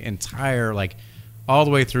runs the entire all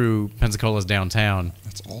the way through Pensacola's downtown.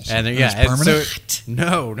 That's awesome. And it's permanent?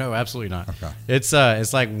 So, no, absolutely not. Okay. It's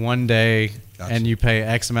like one day, and you pay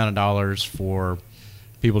X amount of dollars for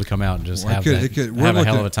people to come out and just have a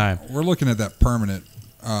hell of a time. We're looking at that permanent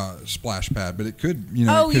splash pad, but it could,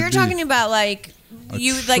 you're talking about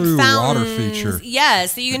fountains, water feature.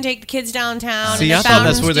 Yes, so you can take the kids downtown. See, I thought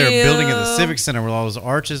that's where they were building at the Civic Center with all those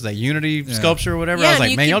arches, that Unity sculpture or whatever. I was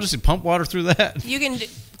like, man, y'all just pump water through that. You can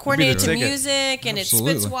coordinate it to music, and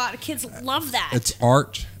Absolutely. It spits water. Kids love that. It's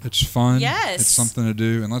art. It's fun. Yes. It's something to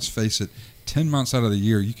do. And let's face it, 10 months out of the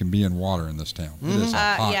year, you can be in water in this town. It is a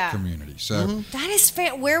hot community. So that is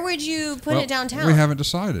where would you put it downtown? We haven't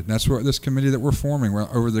decided. That's what this committee that we're forming.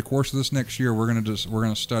 Over the course of this next year, we're going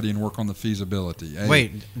to study and work on the feasibility.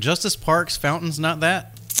 Wait, Justice Park's fountain's not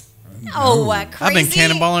that? No, what crazy? I've been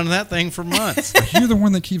cannonballing that thing for months. You're the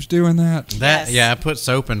one that keeps doing that. Yeah, I put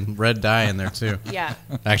soap and red dye in there too. Yeah.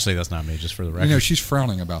 Actually, that's not me. Just for the record. She's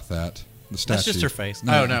frowning about that. The statue. That's just her face.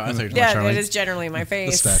 No, I thought you were it is generally my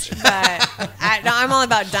face. The statue. But I'm all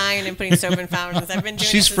about dyeing and putting soap in fountains. I've been doing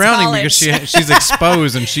She's this frowning college. because she's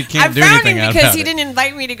exposed and she can't do anything about it. I'm frowning because he didn't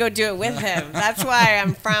invite me to go do it with him. That's why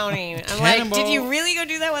I'm frowning. I'm like, did you really go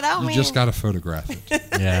do that without me? You just got to photograph it.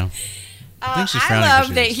 Yeah. I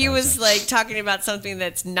love that he was talking about something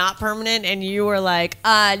that's not permanent, and you were like,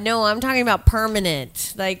 no, I'm talking about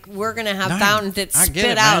permanent. We're going to have fountains that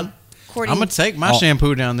spit out. I'm going to take my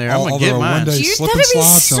shampoo down there. I'm going to get mine. One day slip and slide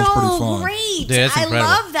sounds pretty fun. Great. Yeah, I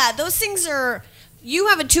love that. Those things are You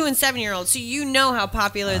have a 2 and 7-year-old, so you know how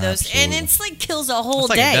popular those, and it's like kills a whole day. It's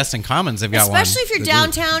like a Destin Commons. They've got especially if you're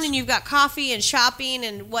downtown and you've got coffee and shopping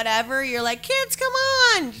and whatever. You're like, kids, come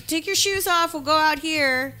on, take your shoes off. We'll go out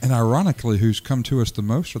here. And ironically, who's come to us the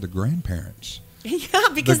most are the grandparents. Yeah,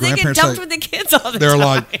 because they get dumped with the kids all the time. They're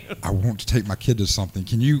like, I want to take my kid to something.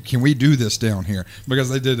 Can we do this down here?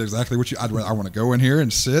 Because they did exactly what I want to go in here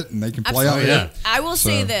and sit, and they can play out here. I will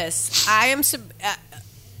say this: I am.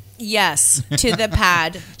 Yes, to the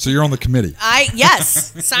pad. So you're on the committee.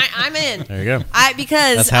 Yes, I'm in. There you go.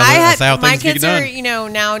 Because my kids are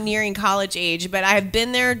now nearing college age, but I have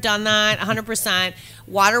been there, done that, 100%.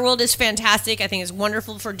 Waterworld is fantastic. I think it's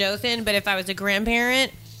wonderful for Dothan. But if I was a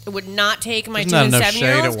grandparent, it would not take my 2 and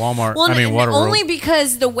 7-year-olds. At Walmart. Well, Waterworld. Only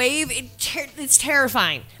because the wave it's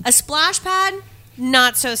terrifying. A splash pad.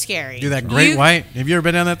 Not so scary. Do that great white. Have you ever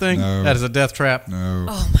been down that thing? No. That is a death trap. No.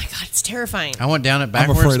 Oh my god, it's terrifying. I went down it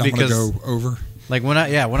backwards I'm afraid because I'm going to go over. Like when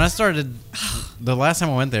I started, the last time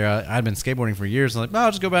I went there, I'd been skateboarding for years. I'm like,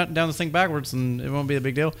 I'll just go down this thing backwards and it won't be a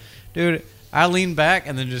big deal, dude. I leaned back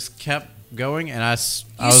and then just kept going, and I was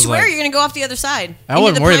swear like, you're gonna go off the other side. I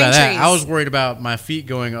wasn't worried about that. I was worried about my feet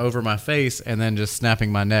going over my face and then just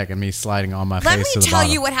snapping my neck and me sliding on my face to the bottom. Let me tell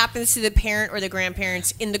you what happens to the parent or the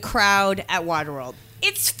grandparents in the crowd at Waterworld.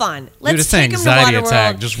 It's fun. Let's take them to Waterworld. Anxiety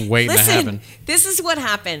attack just waiting to happen. This is what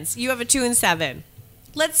happens. You have a 2 and 7.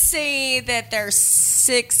 Let's say that they're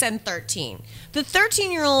 6 and 13. The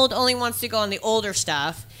 13-year-old only wants to go on the older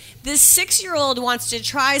stuff. The 6-year-old wants to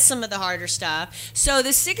try some of the harder stuff. So the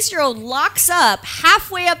 6-year-old locks up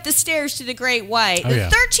halfway up the stairs to the Great White.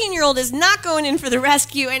 The 13-year-old is not going in for the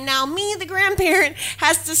rescue. And now me, the grandparent,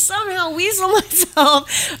 has to somehow weasel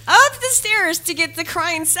myself up the stairs to get the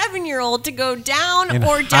crying 7-year-old to go down or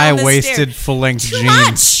down the stairs. High-waisted, full-length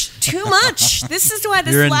jeans. Too much. This is why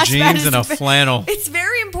the You're splash in pad jeans and a flannel. It's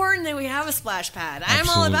very important that we have a splash pad. I'm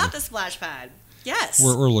all about the splash pad. Yes.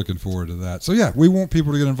 We're looking forward to that. So, yeah, we want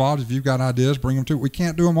people to get involved. If you've got ideas, bring them to it. We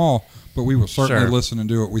can't do them all, but we will certainly listen and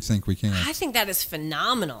do what we think we can. I think that is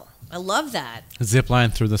phenomenal. I love that. Zip line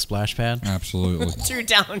through the splash pad? Absolutely. Through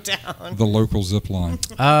downtown. The local zip line.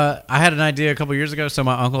 I had an idea a couple years ago. So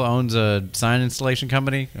my uncle owns a sign installation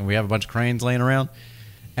company, and we have a bunch of cranes laying around.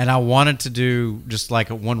 And I wanted to do just like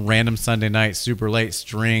one random Sunday night, super late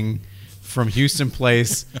string from Houston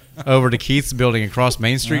Place over to Keith's building across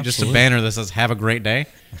Main Street, just a banner that says "Have a great day."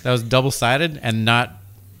 That was double-sided and not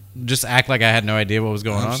just act like I had no idea what was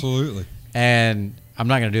going on. Absolutely. And I'm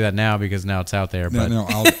not going to do that now because now it's out there. No,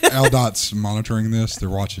 LDOT's monitoring this. They're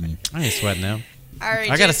watching you. I ain't sweating now. All right,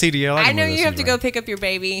 I got a CDL. I know you have to go pick up your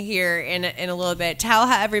baby here in a little bit. Tell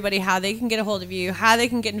everybody how they can get a hold of you, how they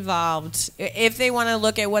can get involved, if they want to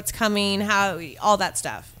look at what's coming, all that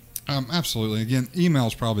stuff. Absolutely. Again, email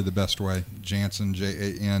is probably the best way. Jansen,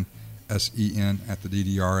 Jansen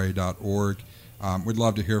 @DDRA.org. We'd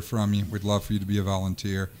love to hear from you. We'd love for you to be a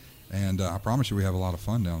volunteer, and I promise you, we have a lot of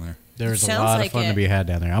fun down there. There's a lot of fun to be had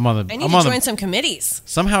down there. I need to join some committees.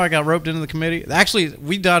 Somehow I got roped into the committee. Actually,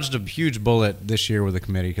 we dodged a huge bullet this year with the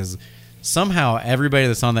committee because somehow everybody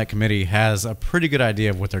that's on that committee has a pretty good idea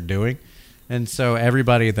of what they're doing. And so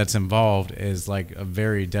everybody that's involved is like a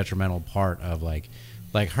very detrimental part of like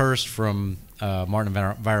Hurst from Martin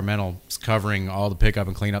Environmental is covering all the pickup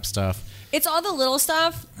and cleanup stuff. It's all the little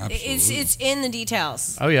stuff. Absolutely. It's in the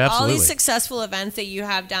details. Oh, yeah, absolutely. All these successful events that you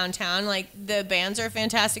have downtown, like the bands are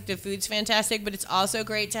fantastic, the food's fantastic, but it's also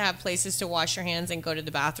great to have places to wash your hands and go to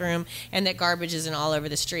the bathroom, and that garbage isn't all over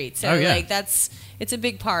the street. So, it's a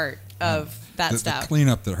big part of that stuff. The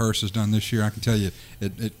cleanup that Hearst has done this year, I can tell you,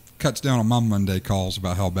 it cuts down on my Monday calls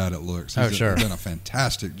about how bad it looks. He's done a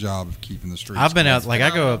fantastic job of keeping the streets. I've been out, I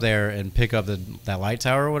go up there and pick up that light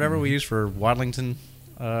tower or whatever we use for Wadlington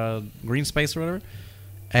green space or whatever.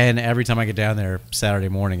 And every time I get down there Saturday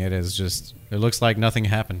morning, it looks like nothing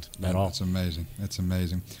happened at all. It's amazing. It's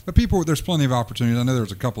amazing. But there's plenty of opportunities. I know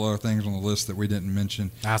there's a couple other things on the list that we didn't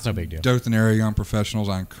mention. That's no big deal. Dothan area young professionals.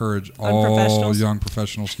 I encourage all young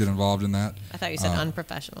professionals to get involved in that. I thought you said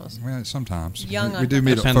unprofessionals. Well, sometimes. We do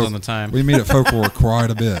meet Depends on the time. We meet at Folklore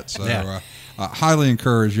quite a bit. So highly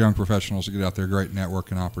encourage young professionals to get out there. Great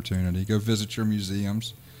networking opportunity. Go visit your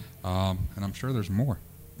museums. And I'm sure there's more.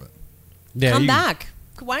 Come back.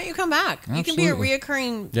 Why don't you come back? Absolutely. You can be a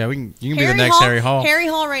reoccurring. Yeah, you can be the next Harry Hall. Harry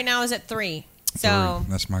Hall right now is at 3. So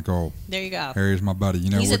that's my goal. There you go. Harry is my buddy.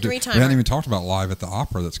 He's a 3-timer. We haven't even talked about Live at the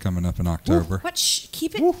Opera that's coming up in October.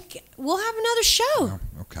 Keep it. We'll have another show.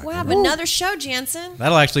 Okay. We'll have another show, Jansen.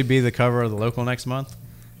 That'll actually be the cover of the local next month.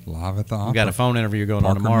 Live at the Opera. We got a phone interview going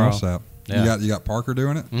on tomorrow. Yeah. You got Parker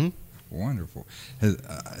doing it? Mm-hmm. Wonderful.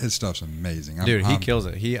 His stuff's amazing. Dude, he kills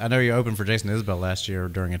it. I know you opened for Jason Isbell last year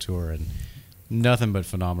during a tour, and nothing but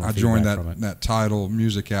phenomenal. I joined from it. that Tidal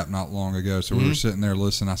music app not long ago, so we were sitting there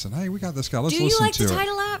listening. I said, "Hey, we got this guy. Let's listen to it." Do you like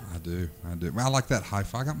the Tidal app? I do. Well, I like that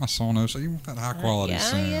hi-fi. I got my Sonos, so you want that high quality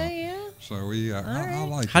sound. Yeah. So I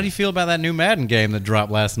like. How do you feel about that new Madden game that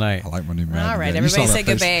dropped last night? I like my new Madden. All right, game. everybody say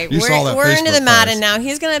goodbye. We're into the Madden now.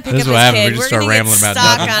 He's going to pick up his kid. We're going to get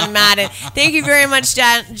stuck on Madden. Thank you very much,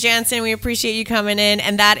 Jansen. We appreciate you coming in.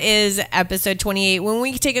 And that is episode 28. When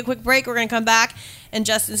we take a quick break, we're going to come back, and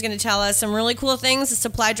Justin's going to tell us some really cool things, the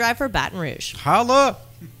supply drive for Baton Rouge. Holla!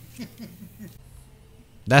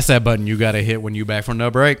 That's that button you got to hit when you back from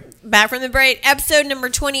the break. Back from the break, episode number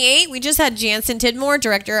 28. We just had Jansen Tidmore,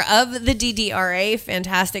 director of the DDRA.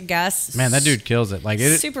 Fantastic guest. Man, that dude kills it. Like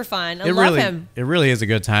super fun. I love him. It really is a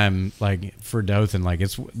good time, like for Dothan. Like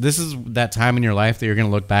this is that time in your life that you're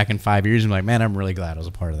gonna look back in 5 years and be like, man, I'm really glad I was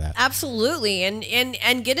a part of that. Absolutely,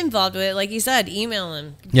 and get involved with it. Like you said, email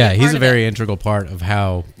him. Yeah, he's a very integral part of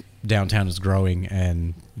how downtown is growing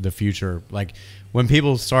and the future. Like when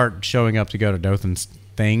people start showing up to go to Dothan's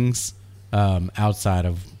things outside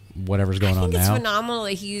of whatever's going on now. It's phenomenal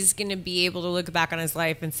that he's going to be able to look back on his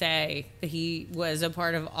life and say that he was a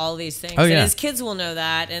part of all these things. Oh, yeah. And his kids will know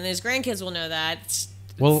that, and his grandkids will know that.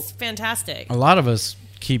 It's fantastic. A lot of us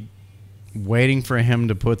keep waiting for him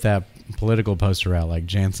to put that political poster out, like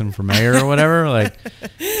Jansen for mayor or whatever. Like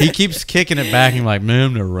he keeps kicking it back and like, man,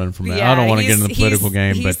 I'm never running for mayor. Yeah, I don't want to get in the political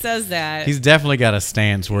game. He but says that. He's definitely got a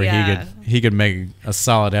stance where he could make a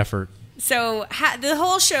solid effort. So the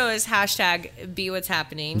whole show is hashtag Be What's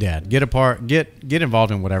Happening. Yeah, get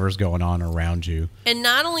involved in whatever's going on around you. And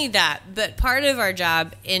not only that, but part of our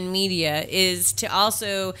job in media is to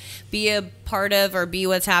also be a part of or be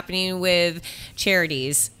what's happening with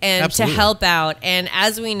charities and Absolutely. To help out. And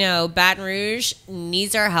as we know, Baton Rouge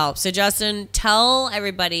needs our help. So Justin, tell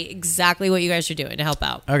everybody exactly what you guys are doing to help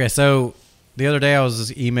out. Okay, so the other day I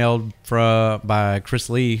was emailed by Chris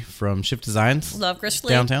Lee from Shift Designs. Love Chris Lee.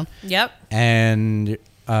 Downtown. Yep. And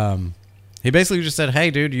he basically just said,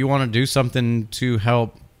 hey, dude, you want to do something to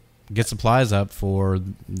help get supplies up for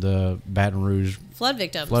the Baton Rouge flood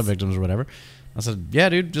victims or whatever. I said, yeah,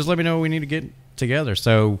 dude, just let me know what we need to get together.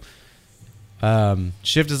 So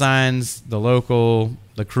Shift Designs, the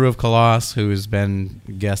crew of Coloss, who has been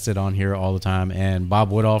guested on here all the time, and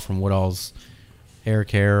Bob Woodall from Woodall's Air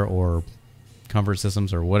Care or Comfort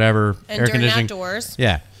Systems or whatever, and air Durden conditioning. Outdoors.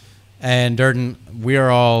 Yeah. And Durden, we've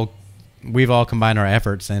all combined our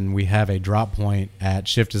efforts, and we have a drop point at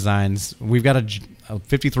Shift Designs. We've got a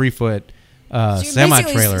 53-foot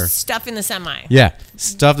semi-trailer. Stuff in the semi. Yeah.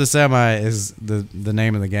 Stuff the semi is the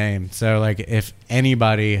name of the game. So, like, if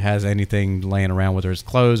anybody has anything laying around, whether it's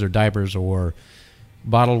clothes or diapers or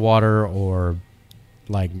bottled water or,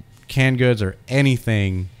 like, canned goods or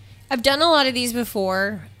anything. I've done a lot of these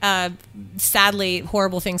before. Sadly,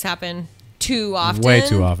 horrible things happen too often. Way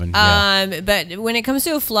too often. Yeah. But when it comes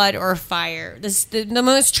to a flood or a fire, the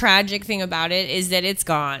most tragic thing about it is that it's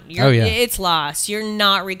gone. It's lost. You're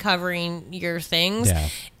not recovering your things. Yeah.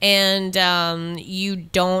 And you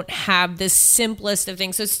don't have the simplest of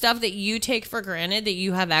things. So stuff that you take for granted that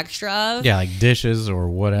you have extra of. Yeah, like dishes or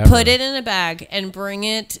whatever. Put it in a bag and bring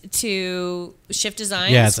it to Shift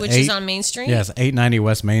Designs, which is on Main Street. Yeah, it's 890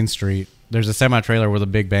 West Main Street. There's a semi-trailer with a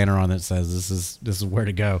big banner on it that says this is where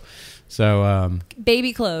to go. So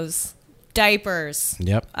baby clothes, diapers.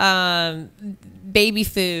 Yep. Baby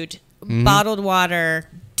food, bottled water,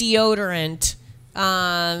 deodorant.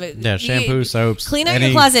 Shampoo, soaps. Clean out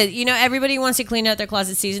your closet. You know, everybody wants to clean out their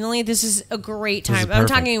closet seasonally. This is a great time. I'm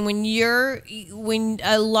talking when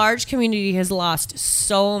a large community has lost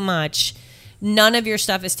so much, none of your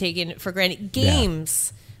stuff is taken for granted.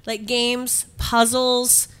 Games,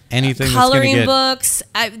 puzzles, anything, coloring books.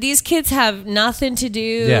 These kids have nothing to do.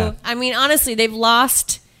 Yeah. I mean, honestly, they've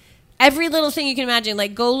lost every little thing you can imagine.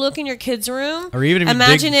 Like, go look in your kid's room. Or even if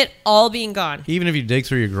imagine it all being gone. Even if you dig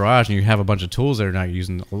through your garage and you have a bunch of tools that are not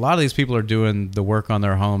using, a lot of these people are doing the work on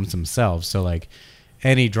their homes themselves. So, like,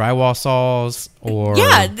 any drywall saws or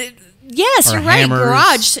yes, you're hammers.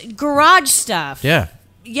 Right. Garage stuff. Yeah.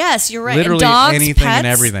 Yes, you're right. Literally and dogs, anything pets, and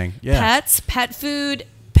everything. Yeah. Pets, pet food,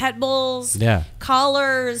 pet bowls,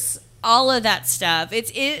 collars, all of that stuff.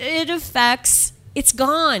 It affects. It's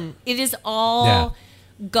gone. It is all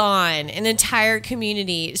gone. An entire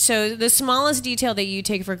community. So the smallest detail that you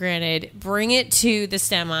take for granted, bring it to the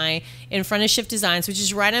semi in front of Shift Designs, which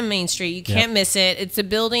is right on Main Street. You can't miss it. It's a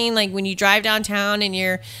building like when you drive downtown and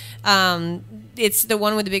you're. It's the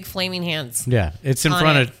one with the big flaming hands. Yeah, it's in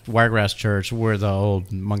front of Wiregrass Church, where the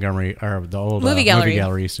old Montgomery or the old movie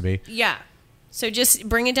gallery used to be. Yeah. So just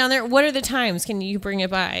bring it down there. What are the times? Can you bring it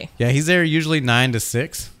by? Yeah, he's there usually 9 to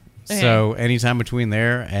 6. So anytime between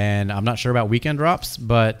there, and I'm not sure about weekend drops,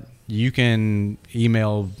 but you can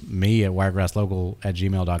email me at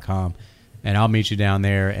wiregrasslocal@gmail.com, and I'll meet you down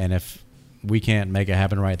there. And if we can't make it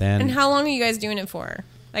happen right then. And how long are you guys doing it for?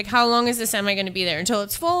 Like, how long is the semi going to be there? Until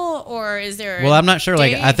it's full, or is there? Well, I'm not sure.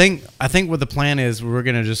 Like, I think what the plan is, we're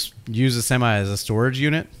going to just use the semi as a storage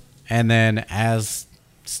unit, and then as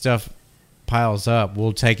stuff piles up,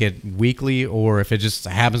 we'll take it weekly, or if it just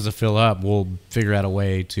happens to fill up, we'll figure out a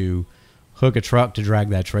way to hook a truck to drag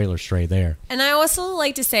that trailer straight there. And I also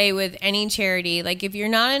like to say, with any charity, like, if you're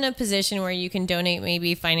not in a position where you can donate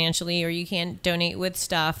maybe financially, or you can't donate with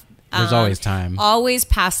stuff, there's always time. Always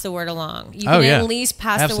pass the word along. You can at least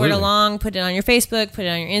pass the word along, put it on your Facebook, put it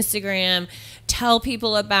on your Instagram, tell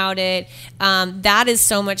people about it. That is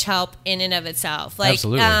so much help in and of itself. Like,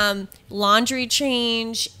 laundry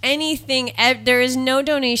change, anything. There is no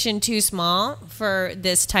donation too small for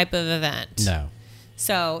this type of event. No.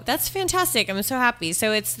 So that's fantastic. I'm so happy.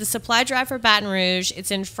 So it's the supply drive for Baton Rouge. It's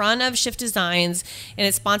in front of Shift Designs, and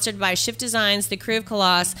it's sponsored by Shift Designs, the Crew of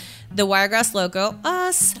Colossus, the Wiregrass Logo,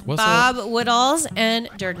 us, Bob Woodalls, and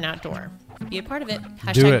Dirt and Outdoor. Be a part of it.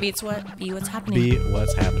 Hashtag be what's happening. Be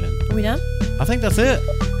what's happening. Are we done? I think that's it.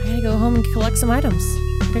 I gotta go home and collect some items.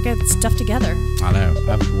 I gotta get stuff together. I know.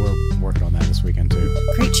 We're working on that this weekend too.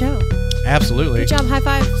 Great show. Absolutely. Good job. High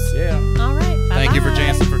fives. Yeah. All right. Bye-bye. Thank you for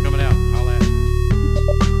Jansen for coming out. Holla at you.